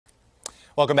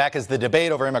Welcome back. As the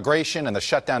debate over immigration and the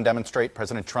shutdown demonstrate,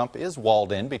 President Trump is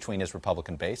walled in between his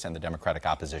Republican base and the Democratic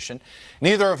opposition,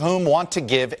 neither of whom want to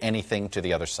give anything to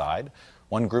the other side.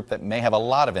 One group that may have a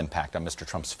lot of impact on Mr.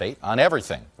 Trump's fate, on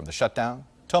everything from the shutdown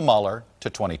to Mueller to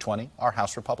 2020, are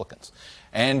House Republicans.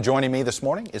 And joining me this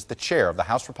morning is the chair of the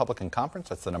House Republican Conference.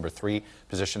 That's the #3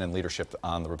 position in leadership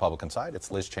on the Republican side.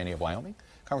 It's Liz Cheney of Wyoming.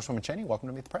 Congresswoman Cheney, welcome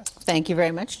to Meet the Press. Thank you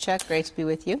very much, Chuck. Great to be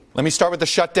with you. Let me start with the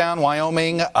shutdown.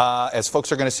 Wyoming, as folks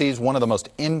are going to see, is one of the most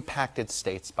impacted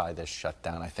states by this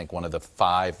shutdown. I think one of the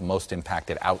 5 most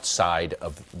impacted outside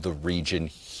of the region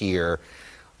here.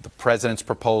 The president's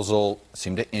proposal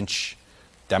seemed to inch.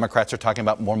 Democrats are talking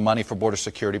about more money for border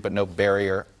security, but no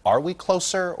barrier. Are we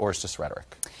closer, or is this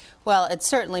rhetoric? Well, it's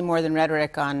certainly more than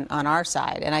rhetoric on our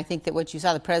side. And I think that what you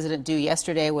saw the president do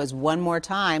yesterday was one more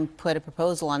time put a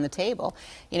proposal on the table.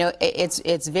 You know,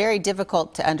 it's very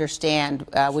difficult to understand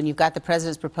when you've got the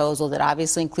president's proposal that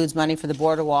obviously includes money for the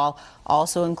border wall,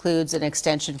 also includes an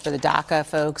extension for the DACA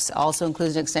folks, also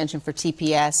includes an extension for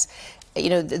TPS. You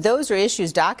know, those are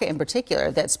issues, DACA in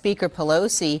particular, that Speaker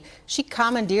Pelosi, she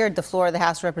commandeered the floor of the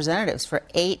House of Representatives for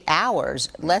 8 hours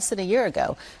less than a year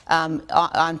ago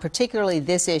on particularly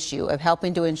this issue of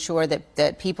helping to ensure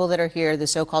that people that are here, the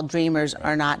so-called dreamers,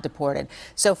 are not deported.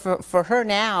 So for her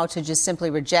now to just simply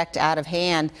reject out of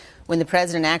hand when the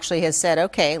president actually has said,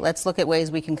 okay, let's look at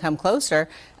ways we can come closer,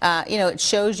 you know, it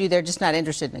shows you they're just not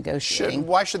interested in negotiating.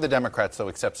 Why should the Democrats, though,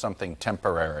 accept something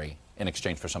temporary in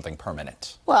exchange for something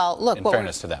permanent? Well, look, in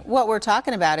fairness to them, what we're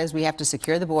talking about is we have to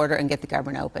secure the border and get the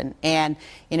government open. And,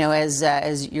 you know, as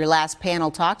your last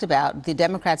panel talked about, the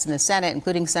Democrats in the Senate,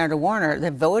 including Senator Warner,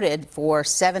 have voted for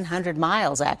 700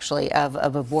 miles, actually, of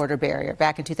a border barrier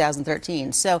back in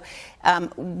 2013. So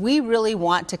we really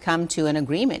want to come to an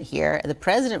agreement here. The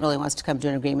president really wants to come to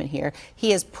an agreement here.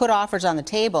 He has put offers on the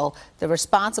table. The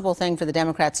responsible thing for the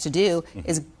Democrats to do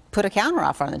is put a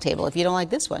counteroffer on the table if you don't like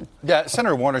this one. Yeah,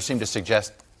 Senator Warner seemed to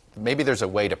suggest maybe there's a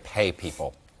way to pay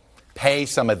people. Pay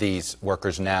some of these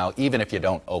workers now, even if you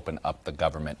don't open up the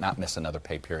government, not miss another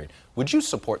pay period. Would you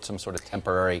support some sort of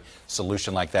temporary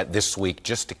solution like that this week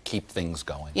just to keep things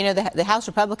going? You know, the House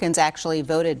Republicans actually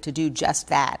voted to do just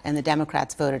that, and the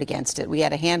Democrats voted against it. We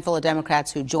had a handful of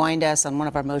Democrats who joined us on one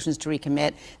of our motions to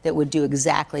recommit that would do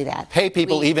exactly that. Pay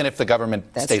people even if the government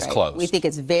stays closed. We think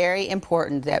it's very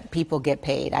important that people get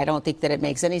paid. I don't think that it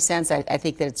makes any sense. I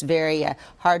think that it's very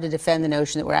hard to defend the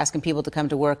notion that we're asking people to come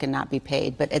to work and not be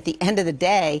paid. But at the end of the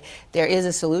day, there is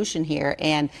a solution here.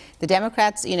 And the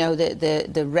Democrats, you know,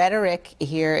 the rhetoric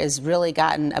here has really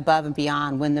gotten above and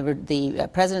beyond. When the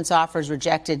president's offer is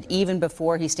rejected even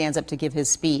before he stands up to give his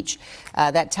speech,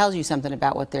 that tells you something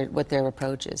about what their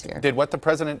approach is here. Did what the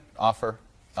president offer,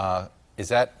 is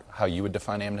that how you would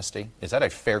define amnesty? Is that a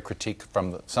fair critique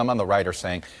from some on the right are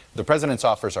saying the president's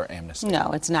offers are amnesty?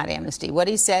 No, it's not amnesty. What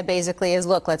he said basically is,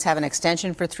 look, let's have an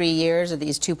extension for 3 years of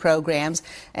these 2 programs,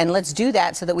 and let's do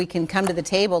that so that we can come to the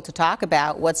table to talk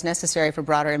about what's necessary for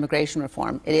broader immigration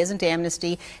reform. It isn't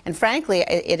amnesty, and frankly,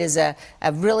 it is a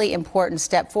really important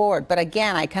step forward. But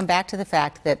again, I come back to the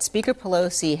fact that Speaker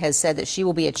Pelosi has said that she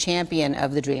will be a champion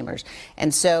of the dreamers.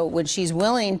 And so when she's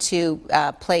willing to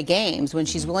play games, when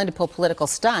she's willing to pull political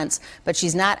stunts, but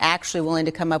she's not actually willing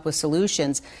to come up with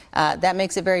solutions, that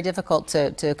makes it very difficult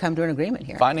to come to an agreement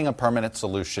here. Finding a permanent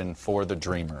solution for the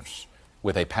dreamers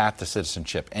with a path to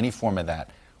citizenship, any form of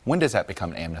that, when does that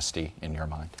become amnesty in your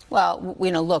mind? Well,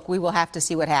 you know, look, we will have to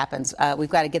see what happens. We've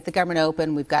got to get the government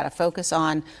open. We've got to focus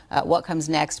on what comes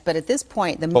next. But at this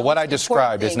point, but what I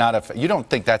described is not a. You don't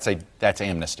think that's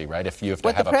amnesty, right? If you have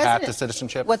to have a path to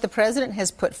citizenship. What the president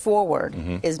has put forward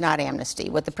is not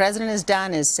amnesty. What the president has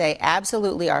done is say,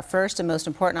 absolutely, our first and most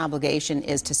important obligation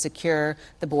is to secure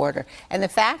the border. And the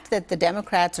fact that the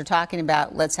Democrats are talking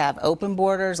about let's have open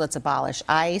borders, let's abolish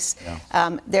ICE.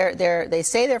 Yeah. They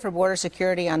say they're for border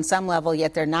security on some level,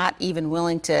 yet they're not even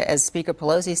willing to, as Speaker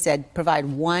Pelosi said, provide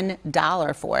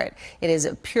 $1 for it. It is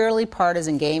a purely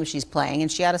partisan game she's playing, and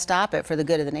she ought to stop it for the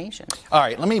good of the nation. All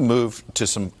right, let me move to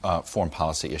some foreign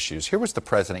policy issues. Here was the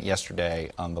president yesterday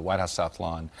on the White House South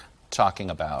Lawn talking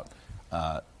about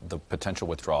the potential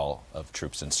withdrawal of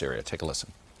troops in Syria. Take a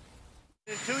listen.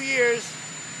 In 2 years,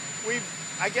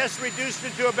 we've, I guess, reduced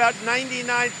it to about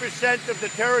 99% of the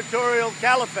territorial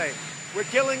caliphate. We're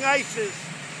killing ISIS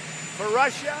for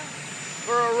Russia,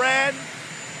 for Iran,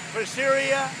 for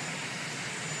Syria,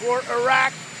 for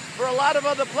Iraq, for a lot of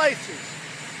other places.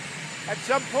 At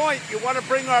some point, you want to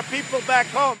bring our people back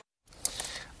home.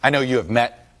 I know you have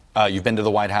met, you've been to the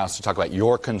White House to talk about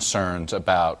your concerns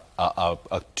about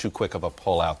too quick of a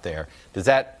pull out there. Does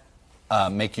that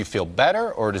make you feel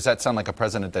better, or does that sound like a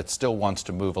president that still wants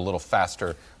to move a little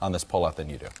faster on this pullout than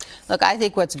you do? Look, I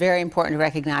think what's very important to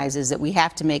recognize is that we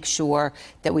have to make sure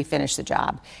that we finish the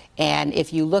job. And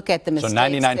if you look at the mistakes... So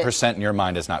 99% in your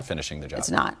mind is not finishing the job?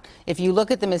 It's not. If you look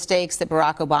at the mistakes that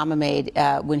Barack Obama made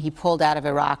when he pulled out of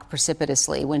Iraq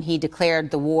precipitously, when he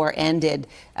declared the war ended,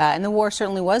 and the war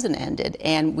certainly wasn't ended,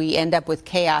 and we end up with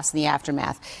chaos in the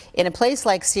aftermath. In a place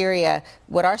like Syria,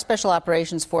 what our special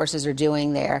operations forces are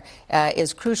doing there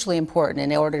is crucially important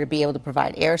in order to be able to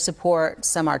provide air support,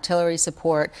 some artillery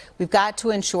support. We've got to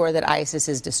ensure that ISIS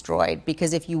is destroyed,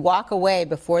 because if you walk away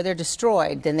before they're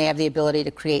destroyed, then they have the ability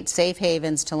to create safe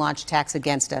havens to launch attacks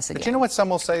against us again. But you know what some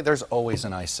will say? There's always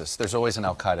an ISIS. There's always an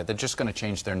Al-Qaeda. They're just going to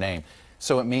change their name.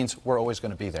 So it means we're always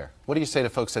going to be there. What do you say to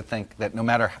folks that think that no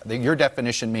matter, your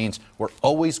definition means we're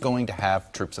always going to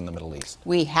have troops in the Middle East?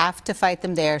 We have to fight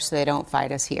them there so they don't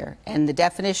fight us here. And the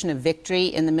definition of victory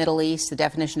in the Middle East, the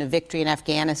definition of victory in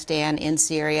Afghanistan, in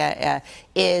Syria,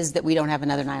 is that we don't have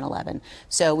another 9/11.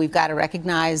 So we've got to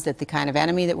recognize that the kind of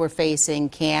enemy that we're facing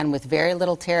can, with very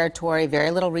little territory, very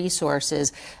little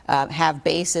resources, have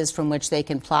bases from which they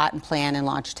can plot and plan and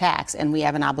launch attacks. And we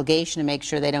have an obligation to make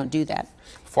sure they don't do that.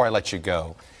 Before I let you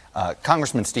go,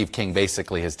 Congressman Steve King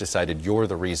basically has decided you're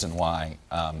the reason why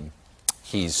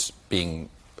he's being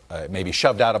maybe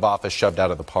shoved out of office, shoved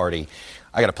out of the party.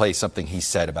 I got to play something he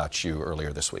said about you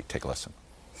earlier this week. Take a listen.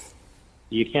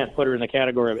 You can't put her in the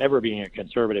category of ever being a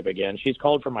conservative again. She's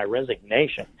called for my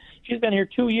resignation. She's been here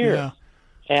 2 years,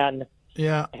 and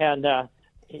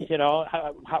you know,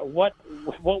 what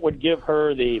would give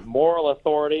her the moral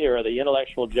authority or the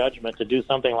intellectual judgment to do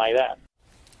something like that?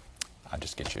 I'll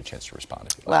just get you a chance to respond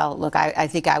if you like. Well, look, I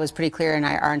think I was pretty clear, and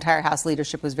our entire House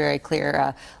leadership was very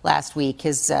clear last week.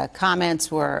 His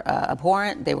comments were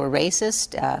abhorrent. They were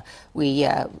racist. We,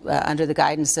 under the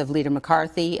guidance of Leader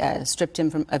McCarthy, stripped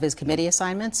him of his committee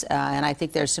assignments, and I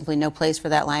think there's simply no place for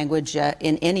that language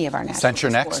in any of our national Censure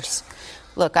discourse. next?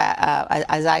 Look,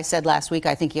 as I said last week,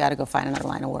 I think you ought to go find another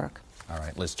line of work. All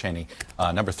right, Liz Cheney,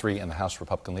 number 3 in the House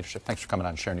Republican leadership. Thanks for coming on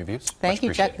and sharing your views. Thank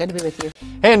you, Chuck. Good to be with you.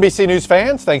 Hey, NBC News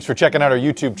fans, thanks for checking out our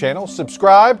YouTube channel.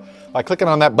 Subscribe by clicking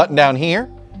on that button down here,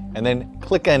 and then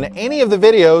click on any of the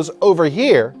videos over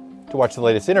here to watch the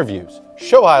latest interviews,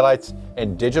 show highlights,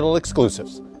 and digital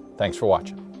exclusives. Thanks for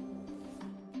watching.